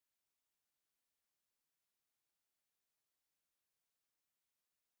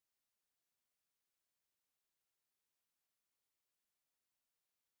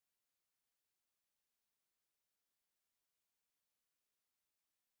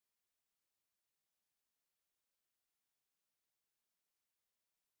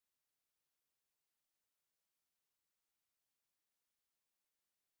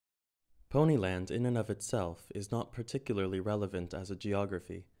Ponyland in and of itself is not particularly relevant as a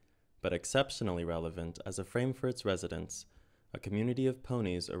geography, but exceptionally relevant as a frame for its residents, a community of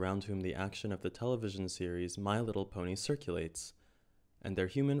ponies around whom the action of the television series My Little Pony circulates, and their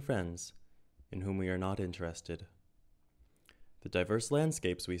human friends, in whom we are not interested. The diverse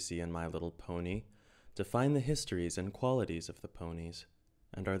landscapes we see in My Little Pony define the histories and qualities of the ponies,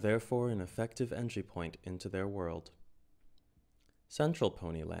 and are therefore an effective entry point into their world. Central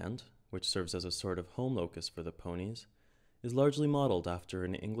Ponyland, which serves as a sort of home locus for the ponies, is largely modeled after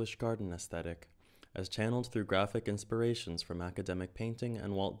an English garden aesthetic, as channeled through graphic inspirations from academic painting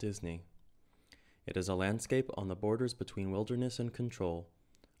and Walt Disney. It is a landscape on the borders between wilderness and control,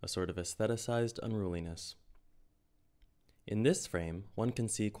 a sort of aestheticized unruliness. In this frame, one can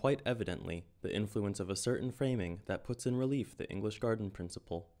see quite evidently the influence of a certain framing that puts in relief the English garden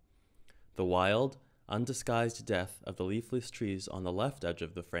principle. The wild, undisguised death of the leafless trees on the left edge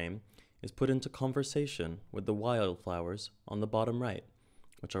of the frame is put into conversation with the wildflowers on the bottom right,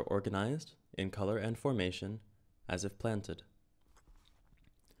 which are organized, in color and formation, as if planted.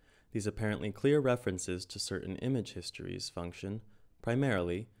 These apparently clear references to certain image histories function,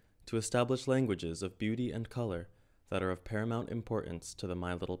 primarily, to establish languages of beauty and color that are of paramount importance to the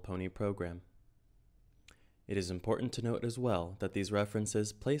My Little Pony program. It is important to note as well that these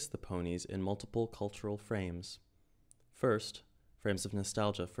references place the ponies in multiple cultural frames. First, frames of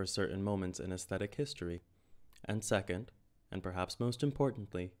nostalgia for certain moments in aesthetic history, and second, and perhaps most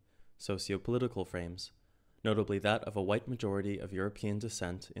importantly, socio-political frames, notably that of a white majority of European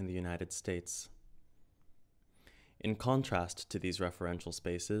descent in the United States. In contrast to these referential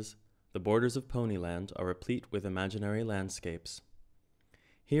spaces, the borders of Ponyland are replete with imaginary landscapes.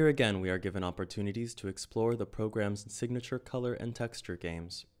 Here again we are given opportunities to explore the program's signature color and texture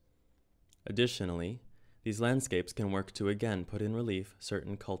games. Additionally, these landscapes can work to again put in relief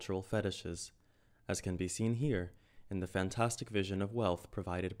certain cultural fetishes, as can be seen here in the fantastic vision of wealth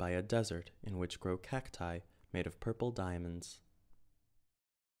provided by a desert in which grow cacti made of purple diamonds.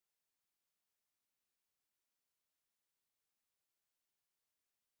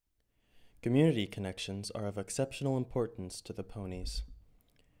 Community connections are of exceptional importance to the ponies.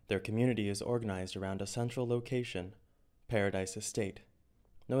 Their community is organized around a central location, Paradise Estate,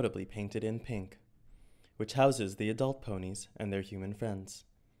 notably painted in pink, which houses the adult ponies and their human friends.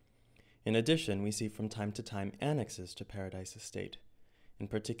 In addition, we see from time to time annexes to Paradise Estate, in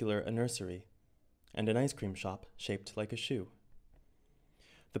particular a nursery, and an ice cream shop shaped like a shoe.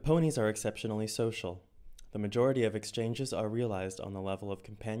 The ponies are exceptionally social. The majority of exchanges are realized on the level of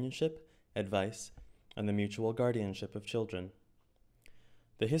companionship, advice, and the mutual guardianship of children.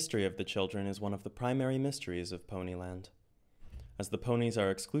 The history of the children is one of the primary mysteries of Ponyland. As the ponies are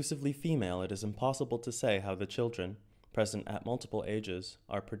exclusively female, it is impossible to say how the children, present at multiple ages,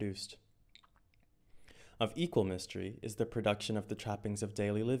 are produced. Of equal mystery is the production of the trappings of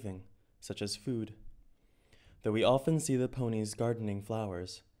daily living, such as food. Though we often see the ponies gardening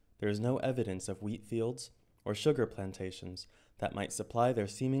flowers, there is no evidence of wheat fields or sugar plantations that might supply their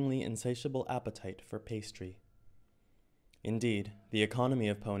seemingly insatiable appetite for pastry. Indeed, the economy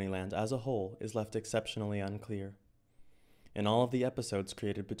of Ponyland as a whole is left exceptionally unclear. In all of the episodes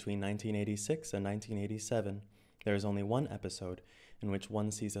created between 1986 and 1987, there is only one episode in which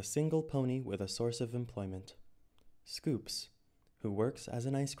one sees a single pony with a source of employment, Scoops, who works as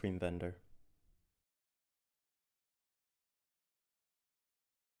an ice cream vendor.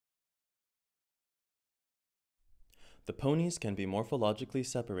 The ponies can be morphologically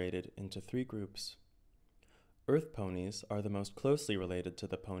separated into three groups. Earth ponies are the most closely related to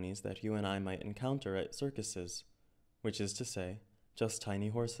the ponies that you and I might encounter at circuses, which is to say, just tiny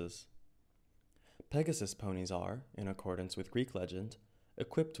horses. Pegasus ponies are, in accordance with Greek legend,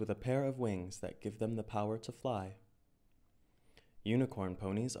 equipped with a pair of wings that give them the power to fly. Unicorn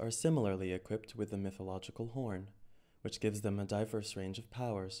ponies are similarly equipped with the mythological horn, which gives them a diverse range of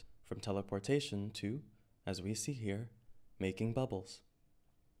powers, from teleportation to, as we see here, making bubbles.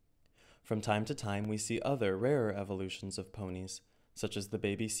 From time to time, we see other rarer evolutions of ponies, such as the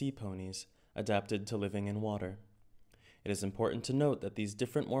baby sea ponies, adapted to living in water. It is important to note that these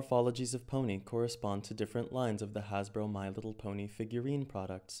different morphologies of pony correspond to different lines of the Hasbro My Little Pony figurine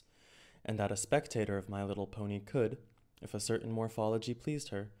products, and that a spectator of My Little Pony could, if a certain morphology pleased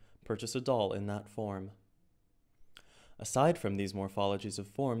her, purchase a doll in that form. Aside from these morphologies of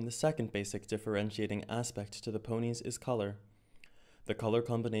form, the second basic differentiating aspect to the ponies is color. The color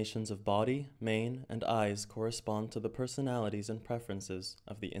combinations of body, mane, and eyes correspond to the personalities and preferences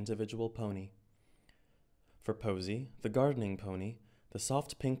of the individual pony. For Posy, the gardening pony, the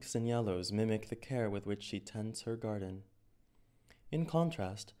soft pinks and yellows mimic the care with which she tends her garden. In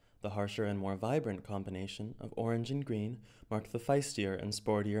contrast, The harsher and more vibrant combination of orange and green marked the feistier and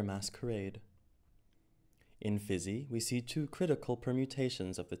sportier masquerade. In Fizzy, we see two critical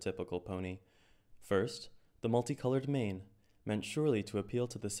permutations of the typical pony. First, the multicolored mane, meant surely to appeal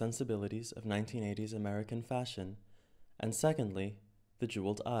to the sensibilities of 1980s American fashion, and secondly, the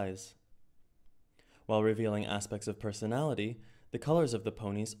jeweled eyes. While revealing aspects of personality, the colors of the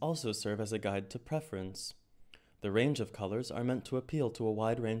ponies also serve as a guide to preference. The range of colors are meant to appeal to a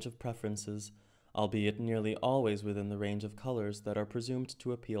wide range of preferences, albeit nearly always within the range of colors that are presumed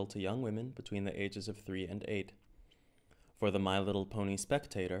to appeal to young women between the ages of 3 and 8. For the My Little Pony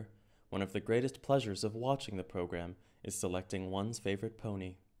spectator, one of the greatest pleasures of watching the program is selecting one's favorite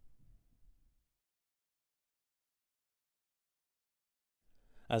pony.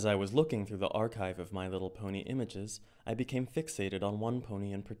 As I was looking through the archive of My Little Pony images, I became fixated on one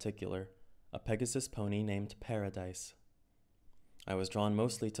pony in particular, a Pegasus pony named Paradise. I was drawn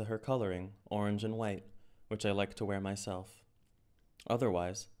mostly to her coloring, orange and white, which I like to wear myself.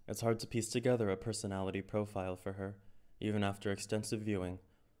 Otherwise, it's hard to piece together a personality profile for her, even after extensive viewing,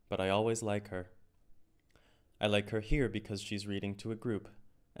 but I always like her. I like her here because she's reading to a group,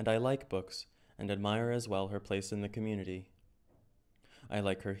 and I like books, and admire as well her place in the community. I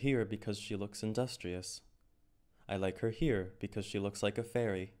like her here because she looks industrious. I like her here because she looks like a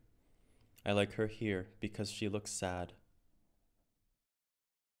fairy. I like her here because she looks sad.